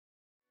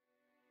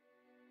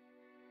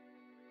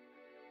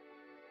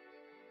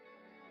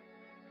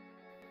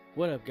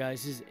What up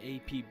guys, this is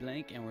AP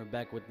Blank and we're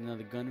back with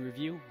another gun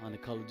review on the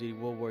Call of Duty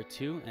World War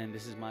II, and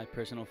this is my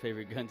personal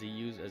favorite gun to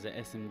use as an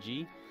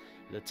SMG,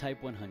 the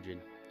Type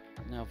 100.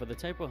 Now for the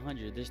Type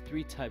 100, there's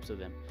three types of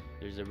them.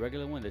 There's a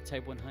regular one, the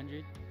Type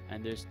 100,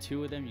 and there's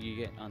two of them you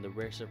get on the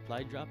rare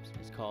supply drops.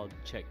 It's called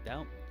Checked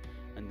Out,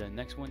 and the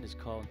next one is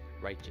called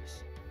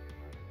Righteous.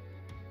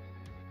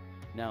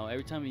 Now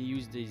every time you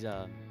use these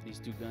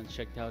two guns,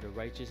 Checked Out or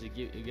Righteous, it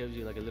gives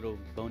you like a little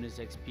bonus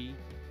XP.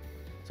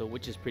 So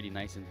which is pretty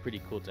nice and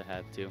pretty cool to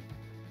have too.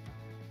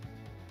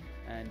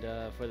 And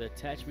for the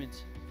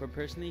attachments,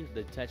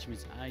 the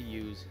attachments I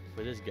use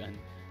for this gun,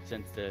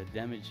 since the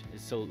damage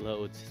is so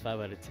low, it's 5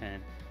 out of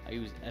 10, I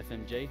use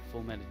FMJ,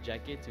 full metal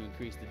jacket, to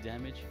increase the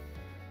damage,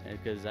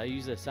 because I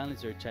use a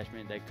silencer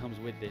attachment that comes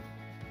with it.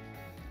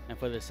 And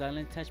for the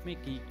silent attachment,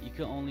 you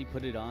can only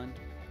put it on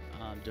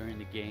during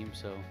the game,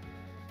 so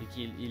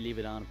you leave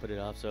it on and put it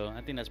off. So I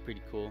think that's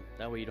pretty cool.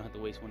 That way you don't have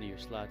to waste one of your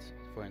slots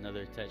for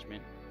another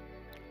attachment.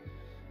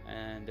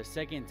 And the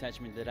second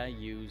attachment that I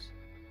use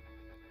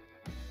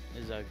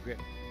is a grip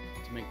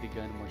to make the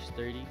gun more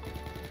sturdy,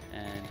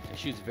 and it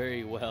shoots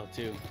very well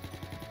too.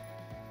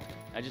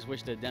 I just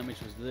wish the damage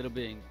was a little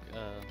bit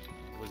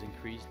was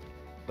increased,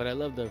 but I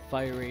love the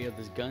fire rate of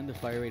this gun. The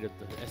fire rate of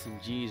the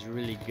SMG is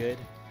really good,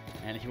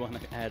 and if you want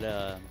to add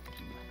a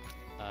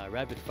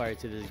rapid fire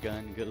to this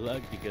gun, good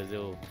luck, because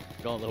it'll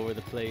go all over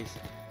the place.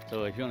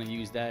 So if you want to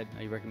use that,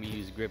 I recommend you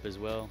use grip as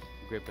well,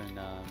 grip and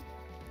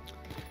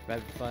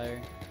rapid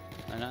fire.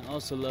 And I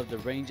also love the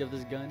range of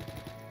this gun.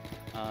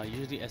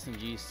 Usually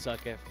SMGs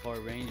suck at far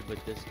range, but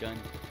this gun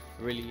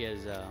really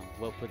is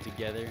well put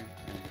together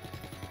and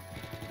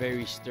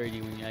very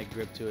sturdy when you add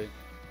grip to it.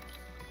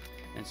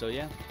 And so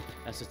yeah,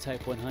 that's the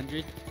Type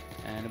 100,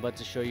 and I'm about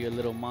to show you a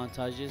little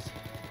montages.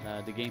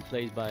 The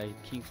gameplay is by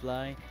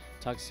Kingfly,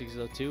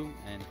 CODWW2,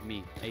 and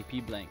me,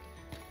 AP Blank.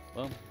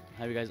 Well,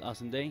 have you guys an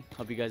awesome day.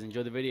 Hope you guys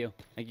enjoy the video.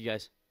 Thank you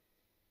guys.